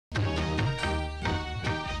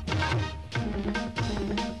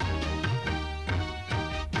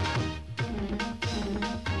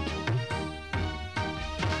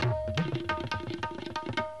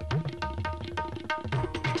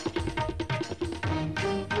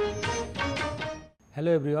Hello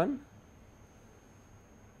everyone,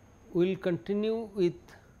 we will continue with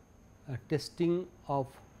testing of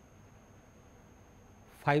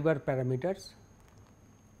fiber parameters.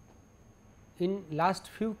 In last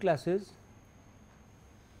few classes,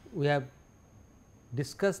 we have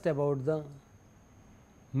discussed about the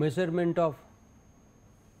measurement of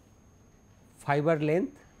fiber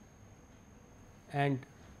length and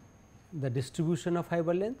the distribution of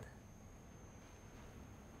fiber length.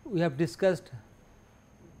 We have discussed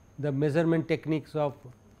the measurement techniques of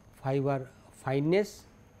fiber fineness,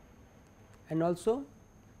 and also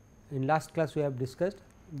in last class we have discussed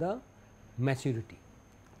the maturity.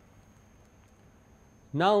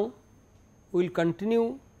 Now, we will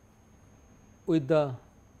continue with the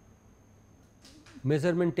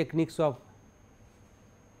measurement techniques of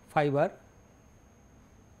fiber,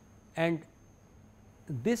 and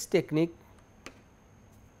this technique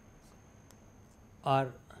are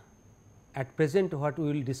at present what we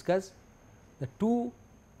will discuss the two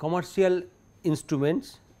commercial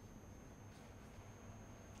instruments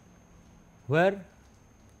where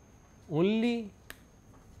only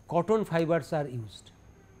cotton fibers are used,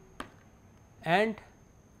 and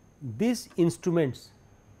these instruments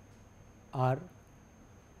are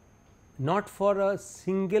not for a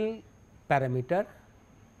single parameter.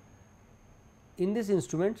 In these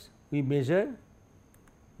instruments we measure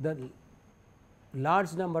the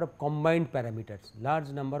large number of combined parameters,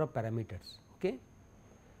 okay.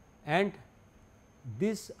 And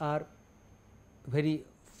these are very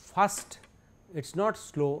fast, it is not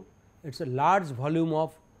slow, it is a large volume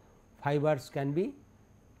of fibers can be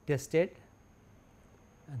tested.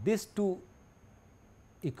 These two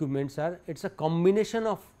equipments are, it is a combination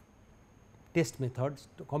of test methods,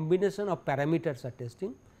 combination of parameters are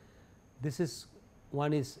testing. This is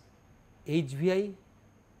one is HVI,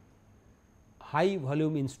 high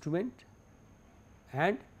volume instrument,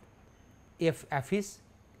 and AFIS,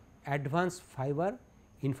 advanced fiber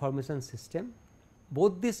information system.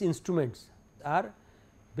 Both these instruments are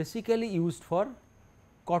basically used for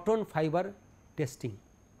cotton fiber testing.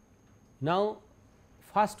 Now,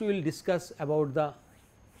 first we will discuss about the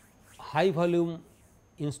high volume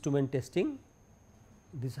instrument testing.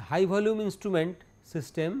 This high volume instrument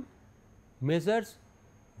system measures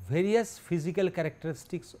various physical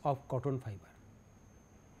characteristics of cotton fiber.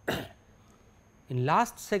 In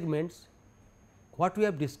last segments, what we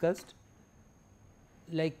have discussed,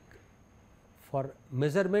 like for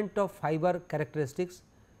measurement of fiber characteristics,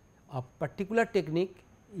 a particular technique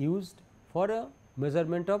used for a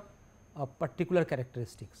measurement of a particular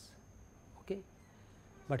characteristics. Okay.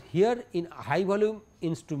 But here in high volume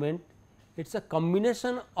instrument, it is a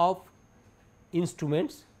combination of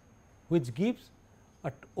instruments which gives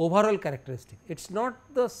a overall characteristic. It is not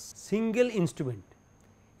the single instrument,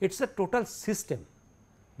 it is a total system.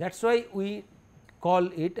 That is why we call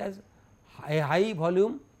it as a high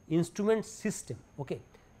volume instrument system. Okay.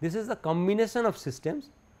 This is a combination of systems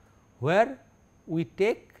where we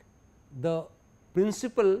take the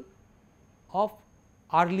principle of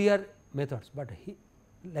earlier methods, but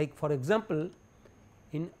like for example,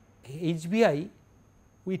 in HVI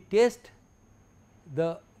we test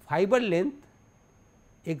the fiber length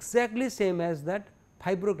exactly same as that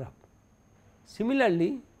fibrograph.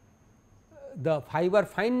 Similarly, the fiber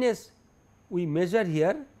fineness we measure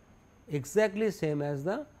here exactly same as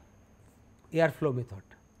the airflow method.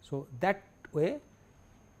 So, that way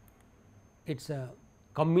it is a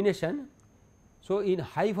combination. So, in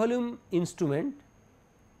high volume instrument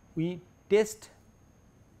we test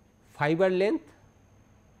fiber length,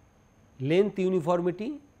 length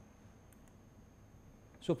uniformity.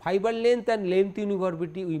 So, fiber length and length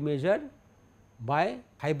uniformity we measure by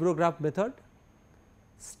fibrograph method.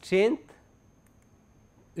 Strength,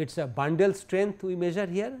 it is a bundle strength we measure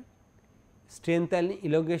here, strength and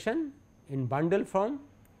elongation in bundle form.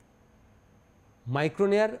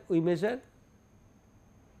 Micronair we measure,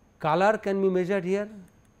 color can be measured here,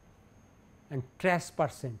 and trace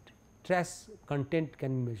percent, trace content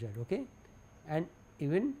can be measured, okay, and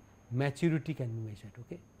even maturity can be measured.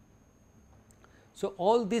 Okay. So,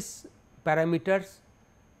 all these parameters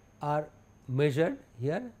are measured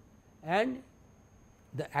here, and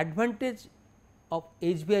the advantage of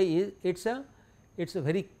HVI is it is a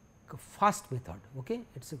very fast method, okay.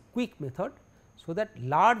 It is a quick method, so that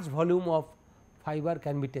large volume of fiber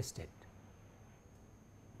can be tested.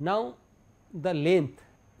 Now, the length,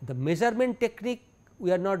 the measurement technique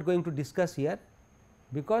we are not going to discuss here,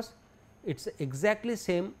 because it is exactly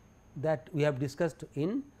same that we have discussed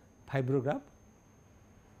in fibrograph.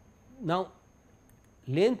 Now,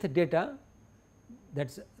 length data, that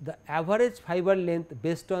is the average fiber length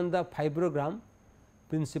based on the fibrogram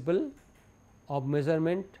principle of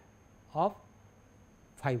measurement of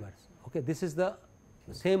fibers. Okay. This is the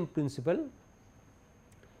same principle.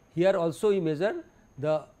 Here also we measure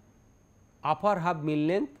the upper half mean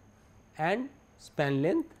length and span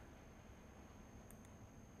length.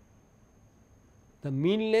 The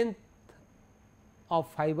mean length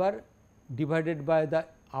of fiber divided by the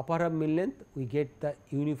upper half mean length, we get the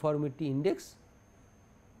uniformity index,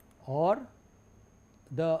 or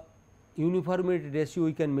the uniformity ratio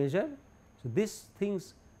we can measure. So, these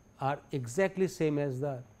things are exactly same as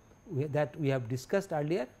the that we have discussed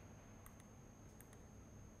earlier.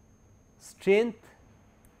 Strength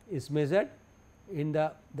is measured in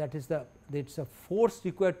the, that is the, it is a force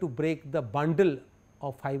required to break the bundle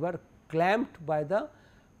of fiber clamped by the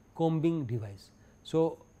combing device.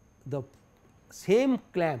 So, the same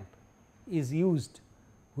clamp is used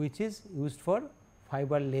which is used for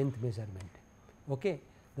fiber length measurement. Okay.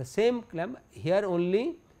 The same clamp, here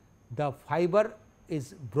only the fiber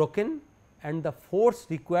is broken and the force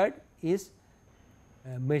required is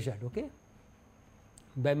measured. Okay.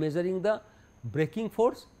 By measuring the breaking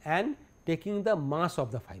force and taking the mass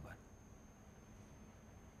of the fiber.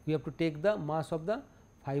 We have to take the mass of the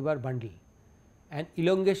fiber bundle, and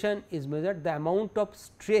elongation is measured, the amount of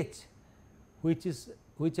stretch which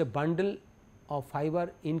a bundle of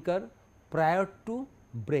fiber incur prior to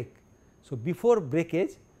break. So, before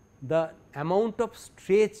breakage the amount of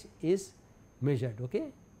stretch is measured.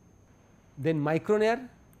 Okay. Then micronear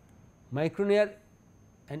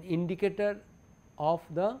an indicator of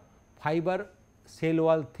the fiber cell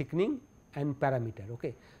wall thickening and parameter.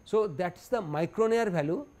 Okay. So, that is the micronear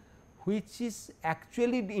value, which is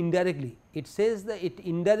actually indirectly, it says that it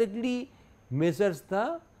indirectly measures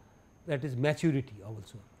the, that is maturity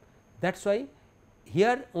also. That is why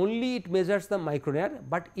here only it measures the micronear,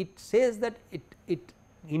 but it says that it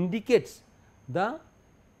indicates the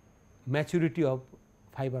maturity of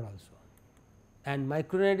fiber also. And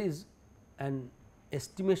micronear is an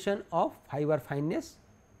estimation of fiber fineness.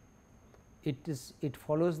 It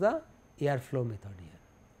follows the airflow method here.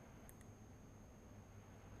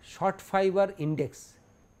 Short fiber index,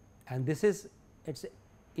 and this is its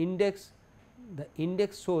index, the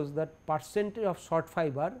index shows that percentage of short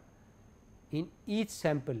fiber in each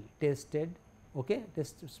sample tested, okay,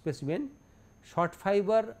 test specimen. Short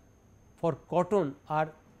fiber for cotton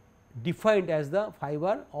are defined as the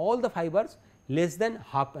fiber, all the fibers less than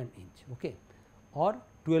half an inch, okay, or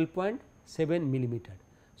 12.7 millimeter.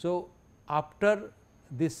 So, after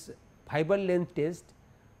this fiber length test,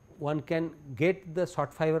 one can get the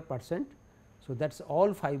short fiber percent. So, that is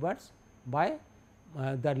all fibers by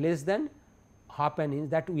the less than half an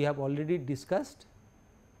inch, that we have already discussed.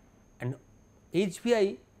 And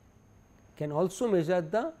HVI can also measure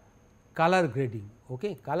the color grading.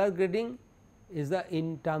 Okay. Color grading is the,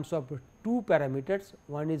 in terms of two parameters,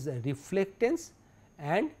 one is the reflectance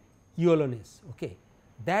and yellowness. Okay.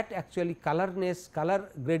 That actually color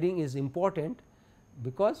grading is important,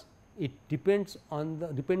 because it depends on the,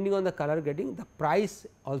 depending on the color grading, the price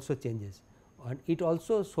also changes, and it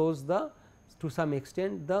also shows the, to some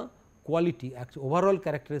extent, the quality, actually overall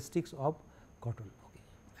characteristics of cotton. Okay.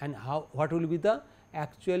 And how, what will be the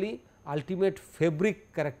actually ultimate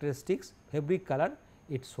fabric characteristics, fabric color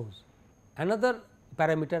it shows. Another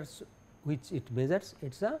parameters which it measures,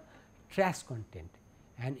 it is a trace content,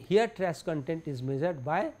 and here trace content is measured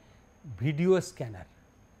by video scanner,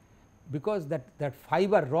 because that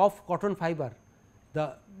fiber, raw cotton fiber,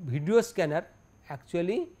 the video scanner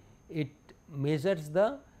actually it measures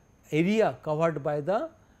the area covered by the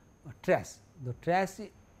trace. The trace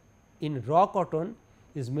in raw cotton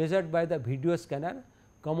is measured by the video scanner,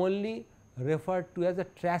 commonly referred to as a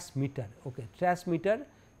trace meter. Okay. Trace meter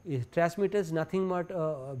is nothing but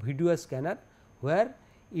a video scanner, where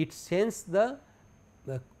it sends the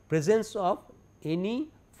presence of any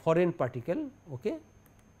foreign particle. Okay.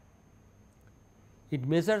 It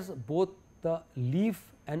measures both the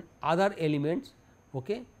leaf and other elements,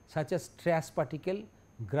 okay, such as trace particle,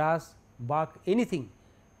 grass, bark, anything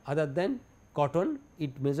other than cotton.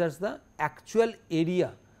 It measures the actual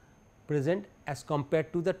area present as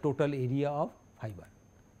compared to the total area of fiber.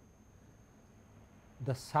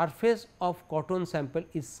 The surface of cotton sample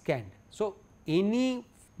is scanned. So, any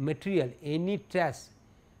material, any trace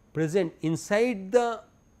present inside the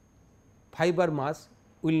fiber mass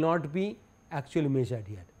will not be actually measured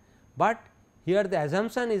here, but here the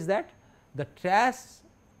assumption is that the trace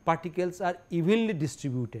particles are evenly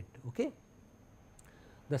distributed. Okay.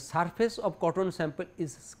 The surface of cotton sample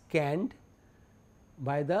is scanned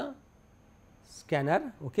by the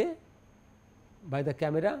scanner, okay, by the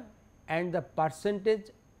camera, and the percentage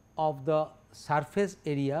of the surface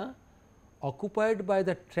area occupied by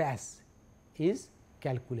the trash is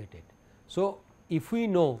calculated. So, if we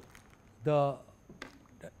know the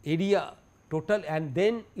area total and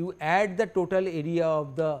then you add the total area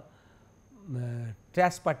of the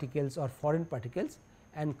trash particles or foreign particles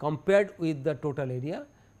and compared with the total area,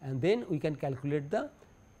 and then we can calculate the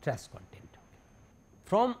trash content.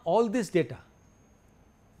 From all this data,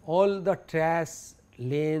 all the trash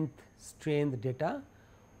length, strength data,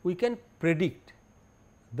 we can predict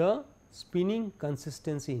the spinning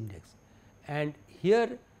consistency index, and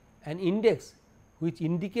here an index which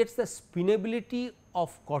indicates the spinnability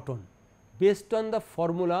of cotton based on the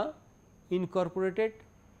formula incorporated,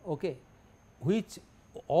 okay, which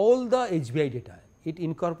all the HVI data, it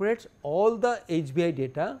incorporates all the HVI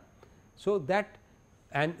data. So, that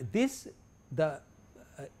and this the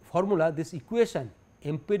formula, this equation,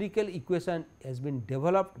 empirical equation has been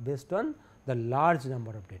developed based on the large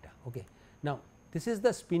number of data. Okay. Now, this is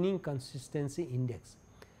the spinning consistency index.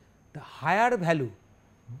 The higher value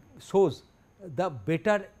shows the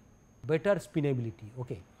better spinnability.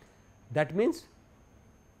 Okay. That means,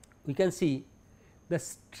 we can see the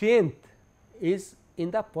strength is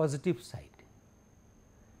in the positive side.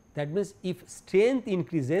 That means, if strength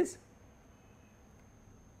increases,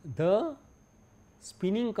 the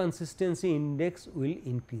spinning consistency index will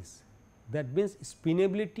increase. That means,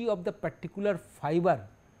 spinnability of the particular fiber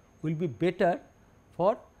will be better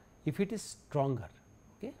for if it is stronger.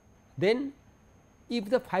 Okay. Then, if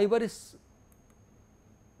the fiber is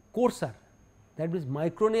coarser, that means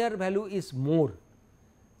micronear value is more,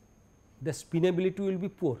 the spinnability will be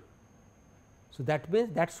poor. So, that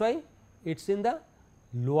means that is why it is in the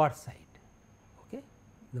lower side, okay,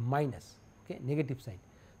 the minus, okay, negative side.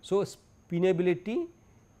 So, spinnability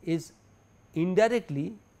is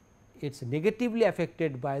indirectly, it is negatively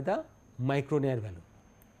affected by the micronear value.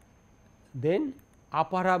 Then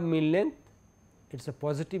upper half mean length, it is a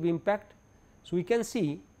positive impact. So, we can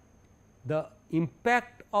see the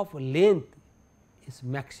impact of length is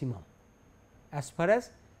maximum as far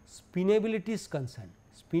as spinnability is concerned,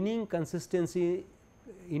 spinning consistency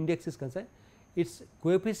index is concerned, its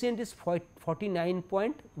coefficient is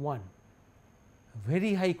 49.1,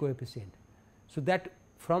 very high coefficient. So, that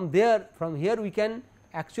from here we can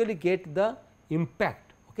actually get the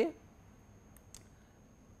impact. Okay.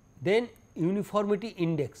 Then uniformity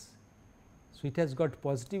index, so it has got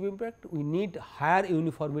positive impact, we need higher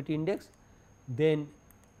uniformity index, then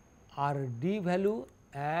RD value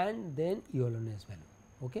and then yellowness value.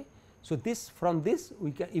 Okay. So, this from this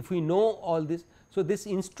we can, if we know all this, so this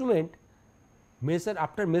instrument measure,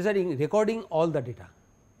 after measuring, recording all the data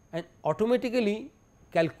and automatically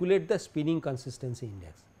calculate the spinning consistency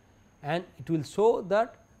index, and it will show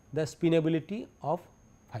that the spinnability of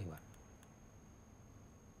fiber.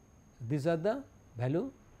 These are the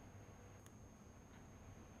value,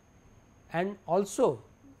 and also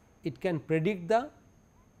it can predict the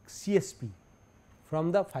CSP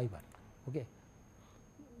from the fiber. Okay.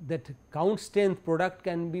 That count strength product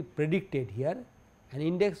can be predicted here, an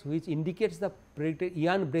index which indicates the predicted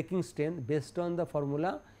yarn breaking strength based on the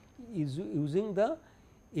formula is using the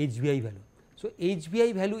HVI value. So,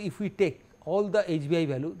 HVI value, if we take all the HVI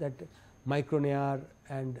value, that micronear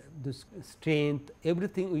and this strength,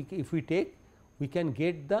 everything if we take, we can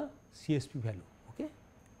get the CSP value. Okay.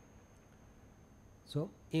 So,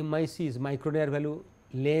 MIC is micronear value,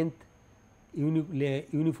 length,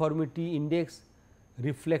 uniformity index,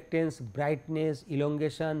 reflectance, brightness,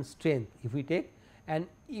 elongation, strength if we take, and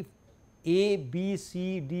if A, B,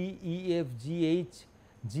 C, D, E, F, G, H,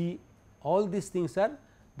 G, all these things are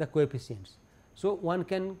the coefficients. So, one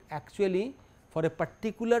can actually for a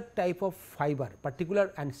particular type of fiber,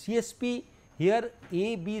 particular, and CSP here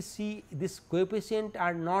A, B, C, this coefficient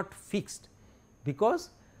are not fixed,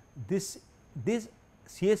 because this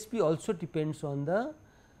CSP also depends on the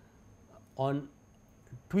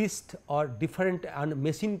twist or different on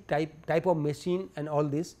machine type of machine and all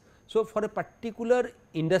this. So, for a particular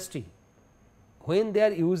industry, when they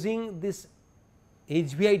are using this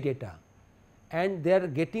HVI data and they are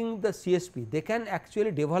getting the CSP, they can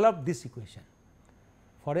actually develop this equation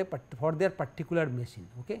for their particular machine.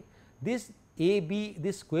 Okay. This A, B,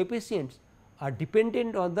 these coefficients are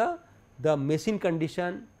dependent on the machine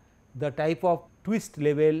condition, the type of twist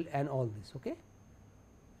level and all this. Okay.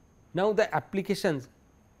 Now, the applications,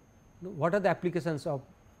 what are the applications of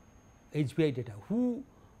HVI data? Who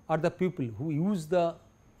are the people who use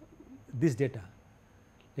this data?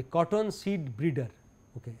 A cotton seed breeder.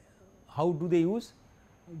 Okay. How do they use?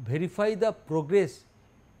 Verify the progress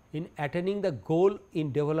in attaining the goal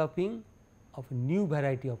in developing of new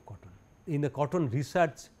variety of cotton. In the cotton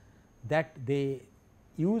research that they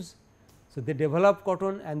use. So, they develop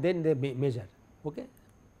cotton and then they measure. Okay.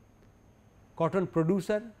 Cotton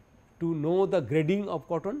producer to know the grading of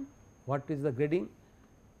cotton, what is the grading,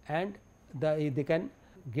 and they can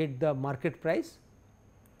get the market price.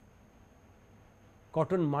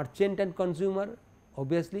 Cotton merchant and consumer,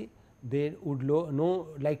 obviously they would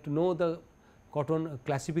like to know the cotton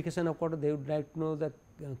classification of cotton, they would like to know the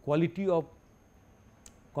quality of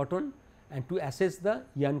cotton and to assess the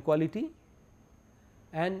yarn quality.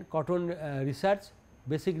 And cotton research,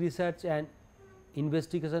 basic research and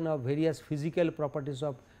investigation of various physical properties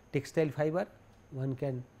of textile fiber one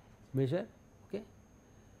can measure. Okay.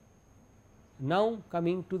 Now,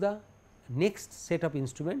 coming to the next set of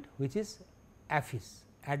instrument, which is AFIS,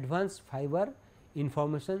 Advanced Fiber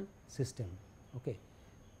Information System. Okay.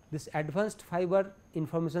 This Advanced Fiber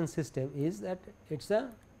Information System is that it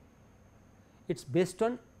is based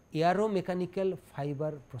on aeromechanical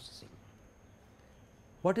fiber processing.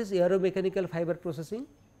 What is aeromechanical fiber processing?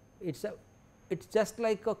 It's just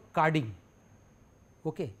like a carding.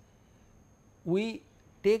 Okay. We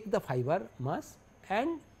take the fiber mass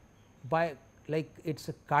and by like it's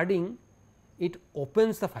a carding, it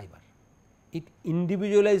opens the fiber, it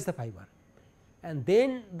individualizes the fiber, and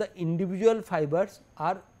then the individual fibers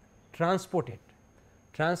are transported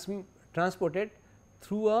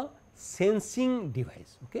through a sensing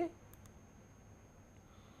device. Okay.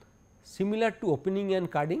 Similar to opening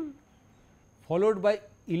and carding, followed by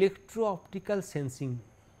electro-optical sensing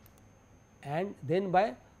and then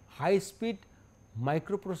by high speed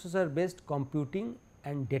microprocessor based computing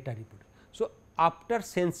and data report. So, after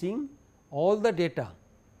sensing, all the data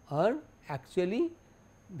are actually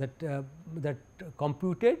that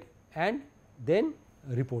computed and then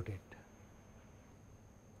reported.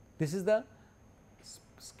 This is the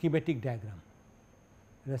schematic diagram.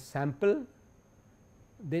 The sample,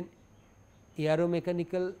 then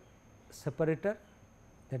aeromechanical separator,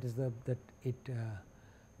 that is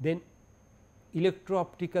then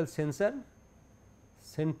electro-optical sensor,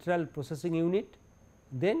 central processing unit,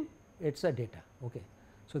 then it is a data. Okay.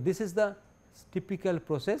 So, this is the typical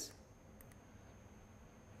process,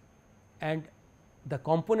 and the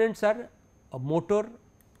components are a motor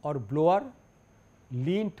or blower,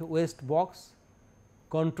 lint waste box,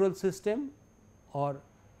 control system or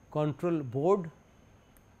control board,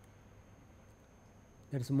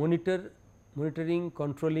 that is monitoring,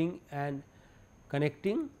 controlling and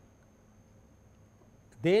connecting.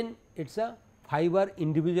 Then it is a fiber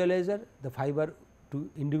individualizer, the fiber to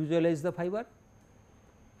individualize the fiber,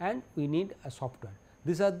 and we need a software.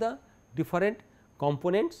 These are the different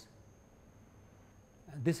components.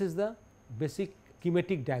 This is the basic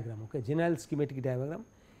schematic diagram, okay, general schematic diagram.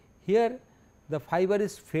 Here the fiber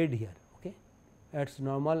is fed here, okay. It is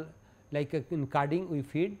normal, like in carding we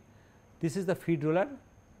feed. This is the feed roller,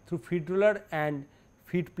 through feed roller and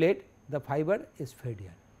feed plate the fiber is fed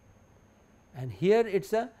here, and here it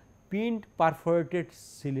is a pinned perforated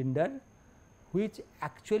cylinder which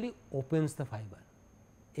actually opens the fiber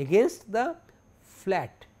against the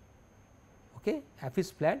flat, okay,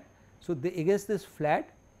 AFIS flat. So, against this flat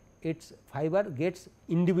its fiber gets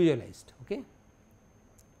individualized. Okay.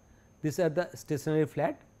 These are the stationary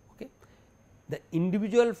flat. Okay. The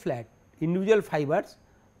individual fibers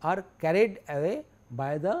are carried away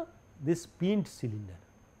by this pinned cylinder,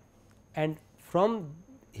 and from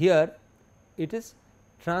here it is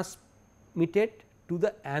transmitted to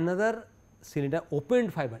the another cylinder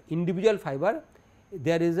opened fiber, individual fiber.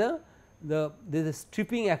 There is a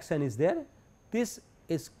stripping action is there. This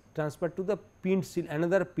is transferred to the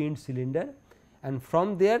another pinned cylinder, and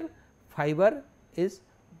from there fiber is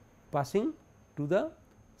passing to the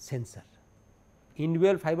sensor.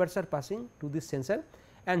 Individual fibers are passing to this sensor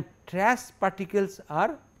and trace particles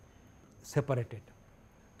are separated.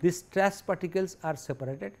 These trace particles are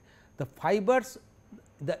separated. The fibers,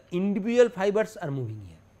 the individual fibers are moving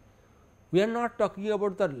here. We are not talking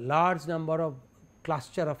about the large number of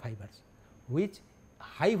cluster of fibers, which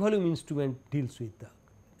high volume instrument deals with. The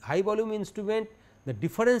high volume instrument, the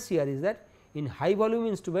difference here is that in high volume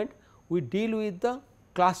instrument we deal with the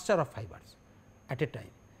cluster of fibers at a time,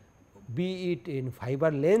 be it in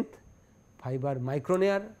fiber length, fiber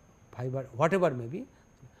micronear, fiber whatever may be,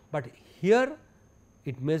 but here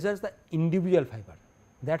it measures the individual fiber.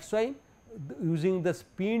 That is why using the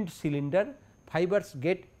pinned cylinder fibers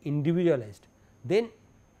get individualized, then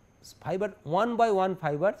fiber one by one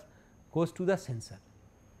fibers goes to the sensor,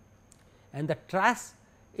 and the trace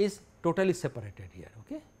is totally separated here.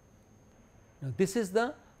 Okay. Now, this is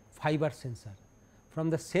the fiber sensor. From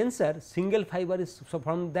the sensor, single fiber is, so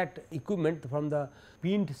from that equipment, from the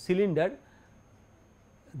pinned cylinder,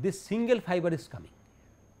 this single fiber is coming.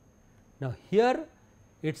 Now, here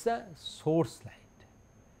it is a source light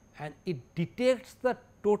and it detects the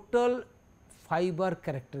total fiber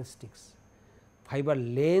characteristics, fiber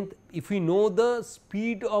length. If we know the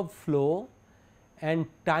speed of flow and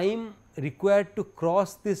time required to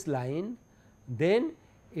cross this line, then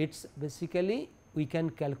it is basically we can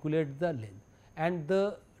calculate the length and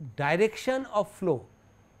the direction of flow.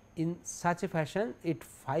 In such a fashion, it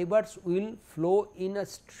fibers will flow in a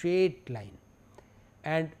straight line,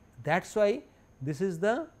 and that is why this is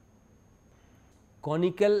the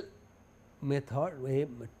conical method a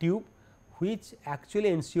tube which actually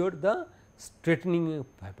ensure the straightening of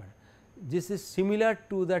fiber. This is similar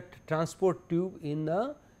to that transport tube in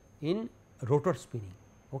the rotor spinning.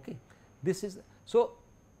 Okay. This is so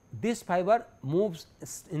this fiber moves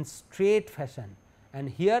in straight fashion, and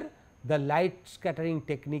here the light scattering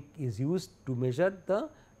technique is used to measure the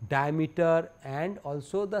diameter and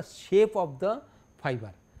also the shape of the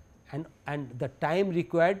fiber and the time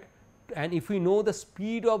required, and if we know the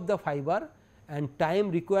speed of the fiber and time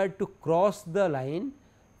required to cross the line,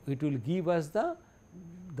 it will give us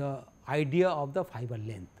the idea of the fiber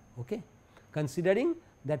length. Okay. Considering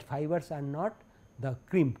that fibers are not the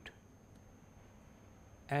crimped,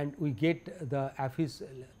 and we get the AFIS,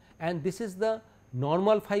 and this is the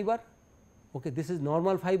normal fiber. Okay, this is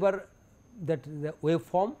normal fiber, that the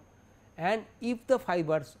waveform, and if the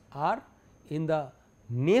fibers are in the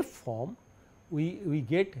nape form, we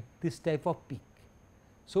get this type of peak.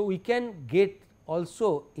 So, we can get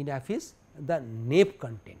also in AFIS the nape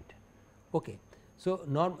content. Okay. So,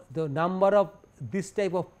 the number of this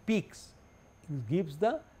type of peaks gives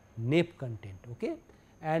the nape content. Okay.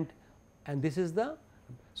 And this is the,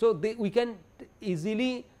 so we can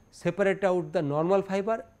easily separate out the normal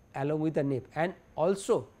fiber along with the nape, and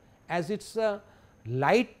also as it is a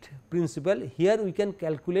light principle, here we can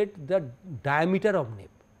calculate the diameter of nape.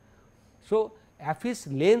 So, AFIS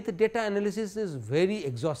length data analysis is very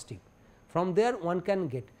exhaustive, from there one can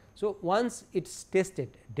get. So, once it is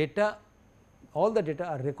tested, data, all the data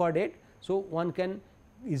are recorded. So, one can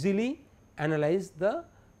easily analyze the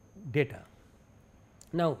data.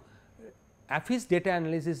 Now, AFIS data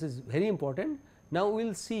analysis is very important. Now, we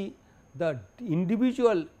will see the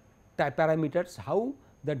individual type parameters, how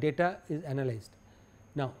the data is analyzed.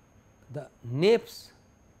 Now, the napes,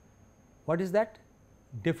 what is that?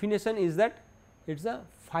 Definition is that it is a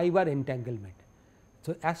fiber entanglement.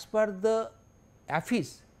 So, as per the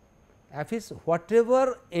AFIS,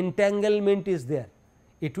 whatever entanglement is there,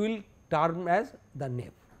 it will term as the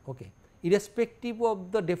nape. Okay. Irrespective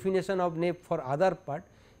of the definition of nape for other part,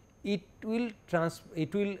 it will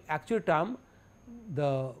actually term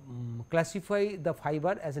the classify the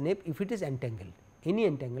fiber as a nape if it is entangled, any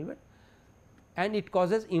entanglement, and it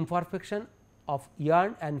causes imperfection of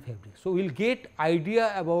yarn and fabric. So, we will get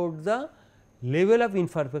idea about the level of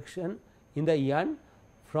imperfection in the yarn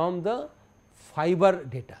from the fiber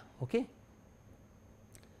data. Okay.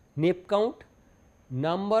 Nape count,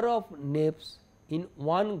 number of napes in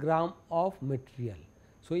 1 gram of material.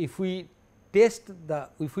 So, if we test the,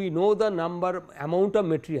 if we know the amount of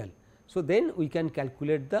material, so then we can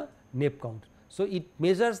calculate the nape count. So, it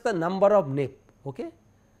measures the number of nape. Okay.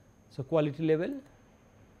 So, quality level,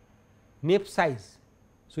 nape size.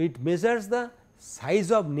 So, it measures the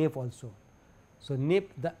size of nape also. So,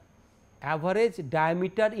 nape, the average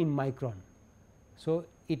diameter in micron. So,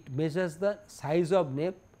 it measures the size of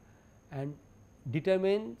nape and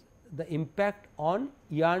determines the impact on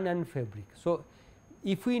yarn and fabric. So,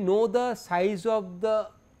 if we know the size of the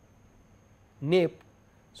nape,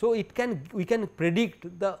 so it can, we can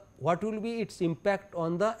predict the what will be its impact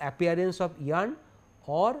on the appearance of yarn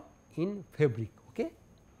or in fabric. Okay.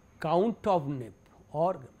 Count of nape,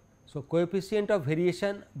 or so coefficient of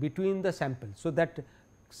variation between the samples. So, that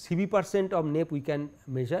CV% of nape we can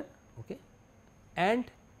measure. Okay. And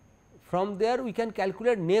from there we can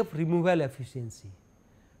calculate nape removal efficiency.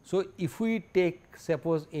 So, if we take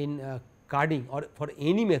suppose in carding or for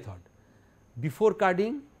any method, before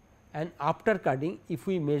carding and after carding, if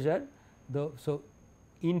we measure the, so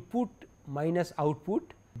input minus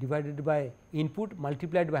output divided by input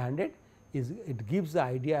multiplied by 100 is, it gives the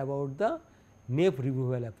idea about the nape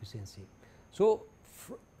removal efficiency. So,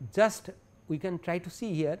 just we can try to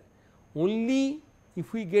see here, only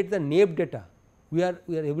if we get the nape data, we are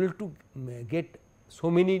able to get so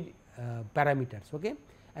many parameters. Okay.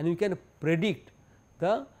 And we can predict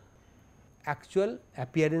the actual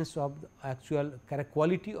appearance of the actual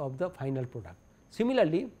quality of the final product.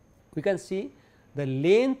 Similarly, we can see the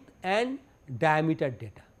length and diameter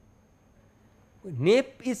data.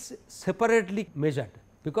 Nape is separately measured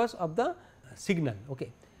because of the signal.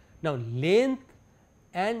 Okay. Now, length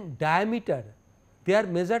and diameter they are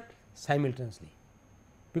measured simultaneously,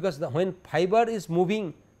 because when fiber is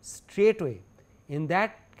moving straight way, in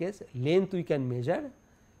that case length we can measure.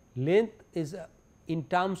 Length is in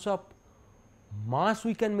terms of mass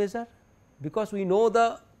we can measure, because we know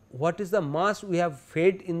the what is the mass we have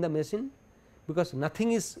fed in the machine, because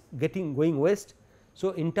nothing is going waste.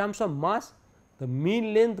 So, in terms of mass, the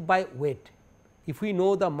mean length by weight, if we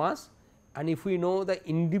know the mass and if we know the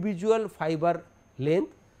individual fiber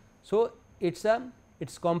length, so it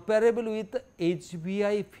is comparable with the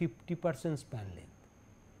HVI 50% span length,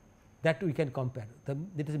 that we can compare,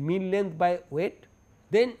 that is mean length by weight.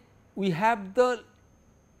 Then we have the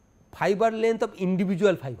fiber length of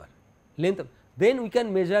individual fiber length, then we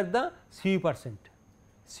can measure the CV percent,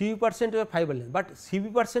 CV percent of fiber length, but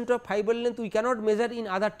CV percent of fiber length we cannot measure in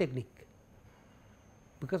other technique,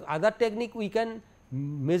 because other technique we can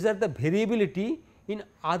measure the variability in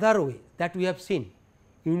other way that we have seen,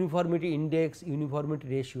 uniformity index, uniformity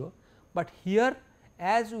ratio, but here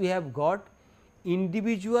as we have got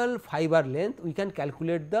individual fiber length, we can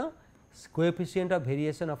calculate the coefficient of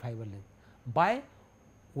variation of fiber length by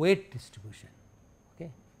weight distribution. Okay.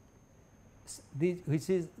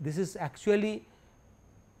 This is actually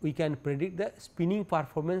we can predict the spinning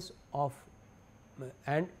performance of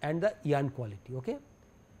and the yarn quality. Okay.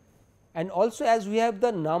 And also as we have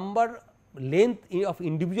the number length of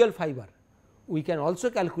individual fiber, we can also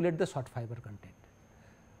calculate the short fiber content.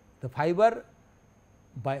 The fiber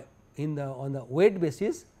by on the weight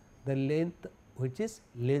basis, the length which is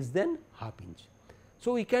less than half inch.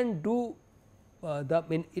 So, we can do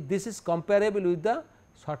this is comparable with the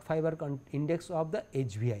short fiber index of the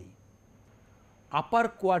HVI.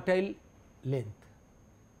 Upper quartile length,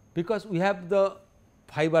 because we have the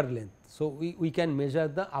fiber length. So, we can measure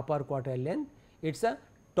the upper quartile length, it is a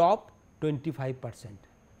top 25%.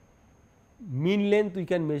 Mean length we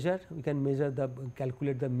can measure the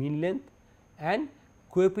calculate the mean length and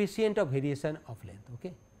coefficient of variation of length.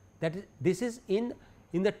 Okay. That is, this is in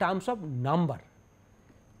the terms of number.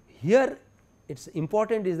 Here it is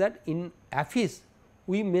important is that in AFIS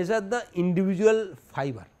we measure the individual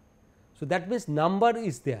fiber. So, that means number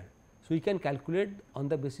is there. So, we can calculate on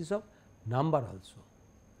the basis of number also,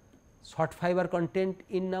 short fiber content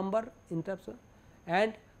in number in terms of,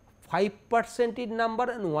 and 5% in number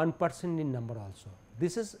and 1% in number also.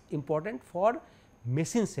 This is important for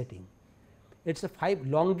machine setting. It is a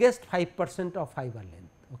longest 5% of fiber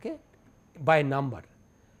length, okay, by number,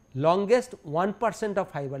 longest 1% of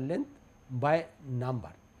fiber length by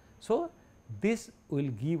number. So, this will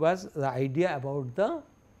give us the idea about the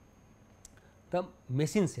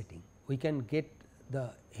machine setting. We can get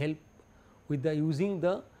the help with the using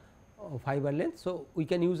the fiber length. So, we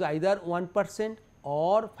can use either 1%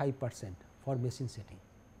 or 5% for machine setting.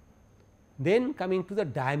 Then coming to the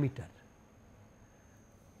diameter.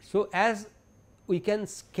 So, as we can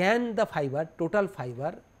scan the fiber, total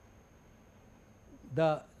fiber,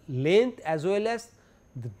 the length as well as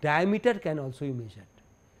the diameter can also be measured.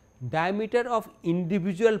 Diameter of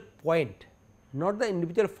individual point, not the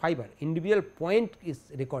individual fiber, individual point is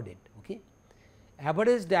recorded. Okay.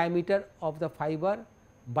 Average diameter of the fiber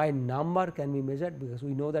by number can be measured, because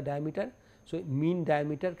we know the diameter. So, mean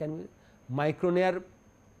diameter can be micronear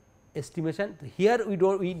estimation. Here we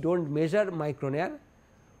do not measure micronear,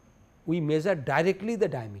 we measure directly the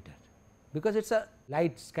diameter, because it is a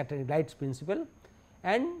light scattering lights principle,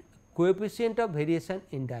 and coefficient of variation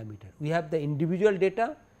in diameter. We have the individual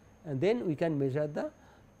data and then we can measure the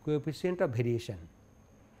coefficient of variation.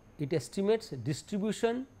 It estimates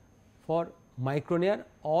distribution for micronear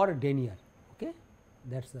or denier. Okay.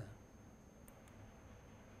 That is the,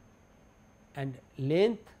 and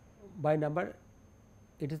length by number,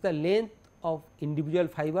 it is the length of individual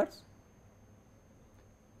fibers.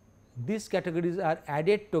 These categories are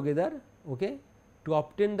added together, okay, to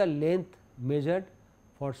obtain the length measured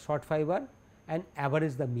for short fiber and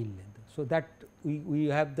average the mean length. So, that we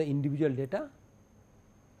have the individual data.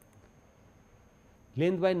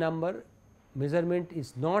 Length by number measurement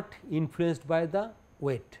is not influenced by the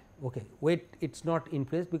weight. Okay. Weight it is not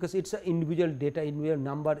influenced, because it is a individual data, individual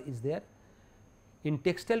number is there. In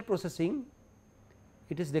textile processing,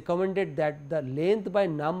 it is recommended that the length by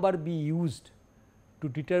number be used to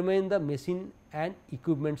determine the machine and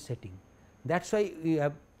equipment setting. That is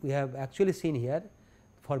why we have actually seen here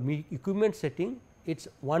for equipment setting, it is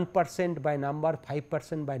 1% by number,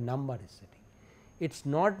 5% by number is setting. It is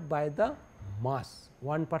not by the mass,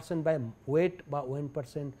 1% by weight, by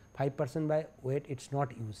 1%, 5% by weight, it is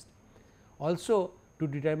not used. Also to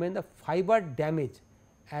determine the fiber damage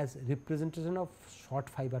as representation of short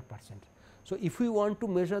fiber percent. So, if we want to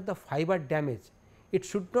measure the fiber damage, it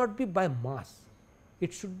should not be by mass,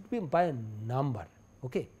 it should be by a number.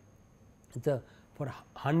 Okay. For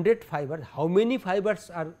 100 fibers, how many fibers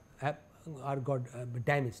are got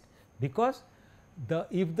damaged, because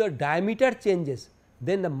if the diameter changes,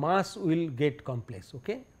 then the mass will get complex.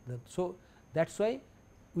 Okay. So, that is why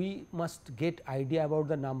we must get idea about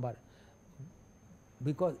the number,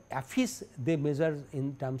 because AFIS they measure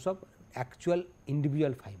in terms of actual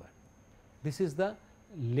individual fiber. This is the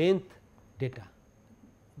length data,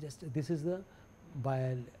 just this is the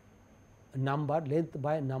by number, length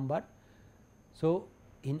by number. So,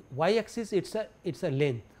 in y axis it is a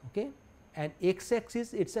length, okay, and x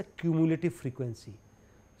axis it is a cumulative frequency.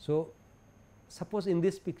 So, suppose in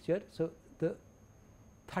this picture, so the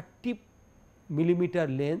 30 millimeter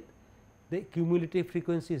length, the cumulative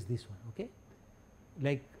frequency is this one, okay,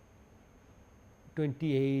 like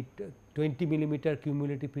 20 millimeter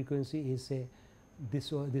cumulative frequency is say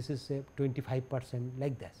this is say 25%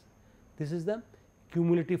 like this. This is the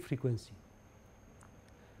cumulative frequency.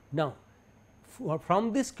 Now,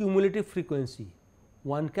 from this cumulative frequency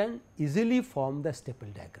one can easily form the staple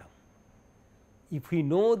diagram. If we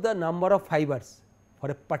know the number of fibers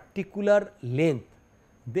for a particular length,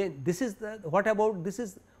 then this is the what about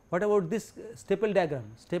this staple diagram?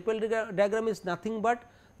 Staple diagram is nothing but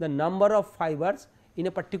the number of fibers in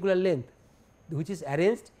a particular length, which is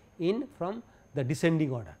arranged in from the descending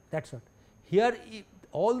order. That is what here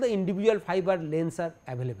all the individual fiber lengths are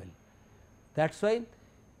available. That is why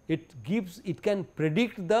it can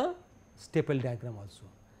predict the staple diagram also,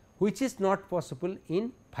 which is not possible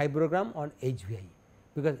in fibrogram on HVI,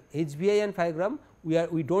 because HVI and fibrogram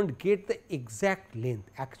we do not get the exact length,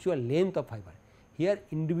 actual length of fiber. Here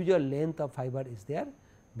individual length of fiber is there,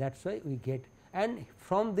 that is why we get, and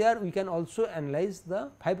from there we can also analyze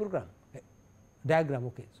the fibrogram diagram,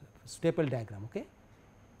 okay, so staple diagram. Okay.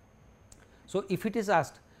 So, if it is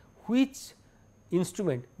asked which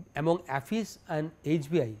instrument among AFIS and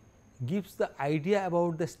HVI gives the idea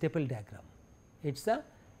about the staple diagram, it is the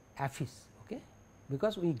AFIS, okay,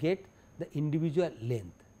 because we get the individual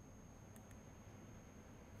length.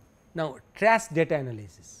 Now, trace data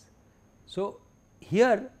analysis. So,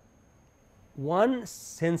 here one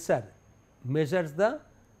sensor measures the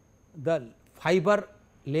fiber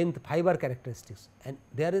length, fiber characteristics, and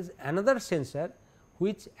there is another sensor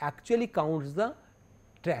which actually counts the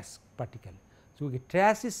trace particle. So,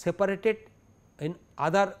 trace is separated in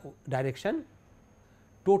other direction,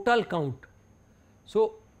 total count.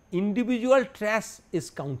 So, individual trace is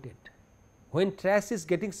counted. When trace is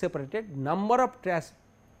getting separated, number of trace,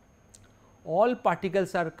 all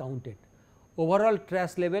particles are counted, overall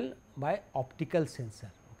trace level by optical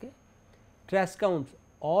sensor. Okay. Trace counts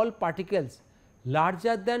all particles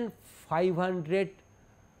larger than 500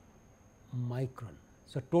 micron.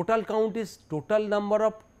 So, total count is total number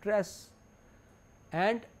of trace,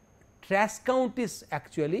 and trace count is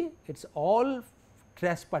actually it is all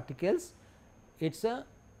trace particles, it is a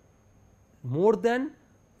more than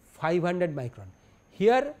 500 micron.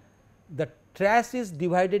 Here the trace is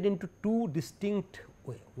divided into two distinct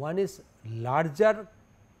way. One is larger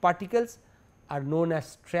particles are known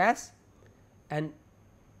as trace, and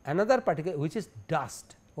another particle which is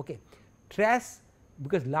dust. Okay. Trace,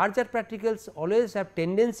 because larger particles always have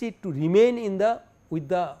tendency to remain in the with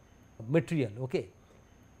the material, okay,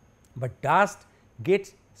 but dust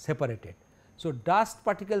gets separated. So, dust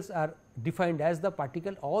particles are defined as the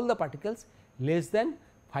particle, all the particles less than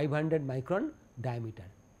 500 micron diameter.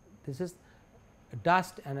 This is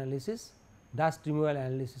dust analysis, dust removal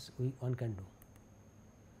analysis one can do.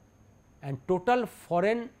 And total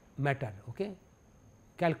foreign matter, okay,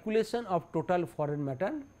 calculation of total foreign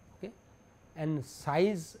matter, okay, and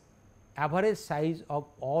size, average size of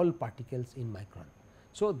all particles in micron.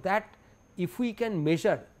 So, that if we can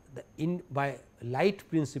measure the by light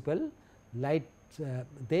principle, light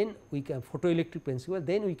then we can photoelectric principle,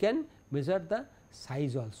 then we can measure the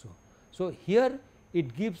size also. So, here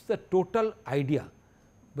it gives the total idea,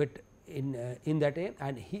 but in that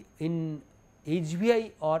and in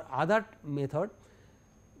HVI or other method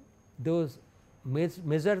those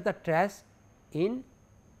measure the trace in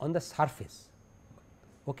on the surface,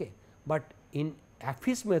 okay, but in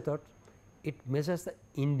AFIS method it measures the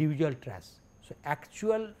individual trace. So,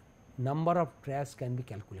 actual number of trace can be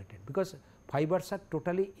calculated, because fibers are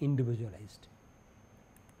totally individualized,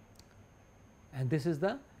 and this is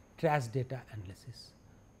the trace data analysis,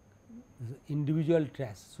 individual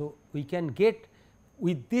trace. So, we can get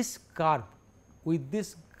with this curve, we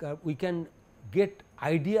can get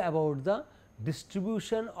idea about the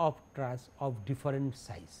distribution of trace of different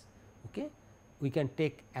size, okay, we can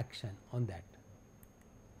take action on that.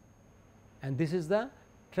 And this is the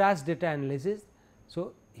trace data analysis.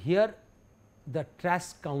 So, here the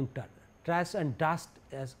trace counter, trace and dust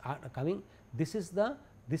as are coming, this is the,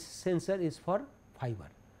 this sensor is for fiber,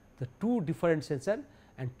 the two different sensor,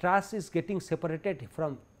 and trace is getting separated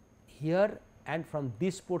from here and from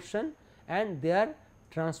this portion, and they are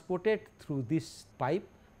transported through this pipe,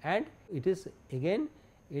 and it is again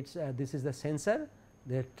it's this is the sensor,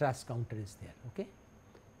 the trace counter is there. Okay.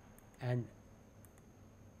 And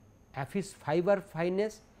AFIS fiber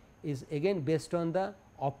fineness is again based on the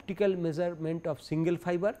optical measurement of single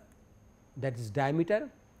fiber, that is diameter,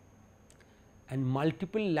 and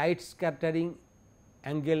multiple light scattering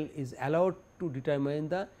angle is allowed to determine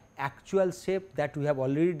the actual shape that we have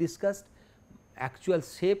already discussed. Actual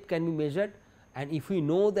shape can be measured, and if we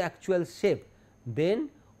know the actual shape, then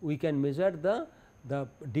we can measure the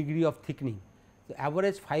degree of thickening. The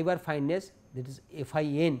average fiber fineness, that is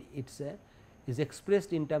FIN, is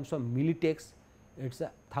expressed in terms of millitex. It is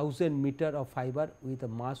a 1000 meter of fiber with a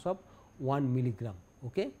mass of 1 milligram.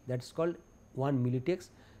 Okay, that is called 1 millitex.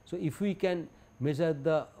 So, if we can measure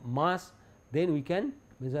the mass, then we can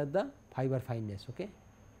measure the fiber fineness. Okay.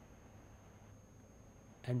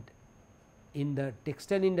 And in the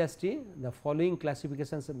textile industry, the following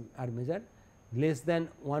classifications are measured: less than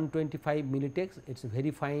 125 millitex, it is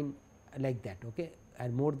very fine like that. Okay.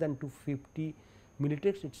 And more than 250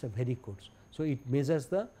 millitex, it is a very coarse. So, it measures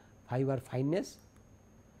the fiber fineness.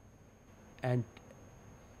 And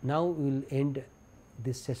now we will end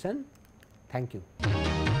this session. Thank you.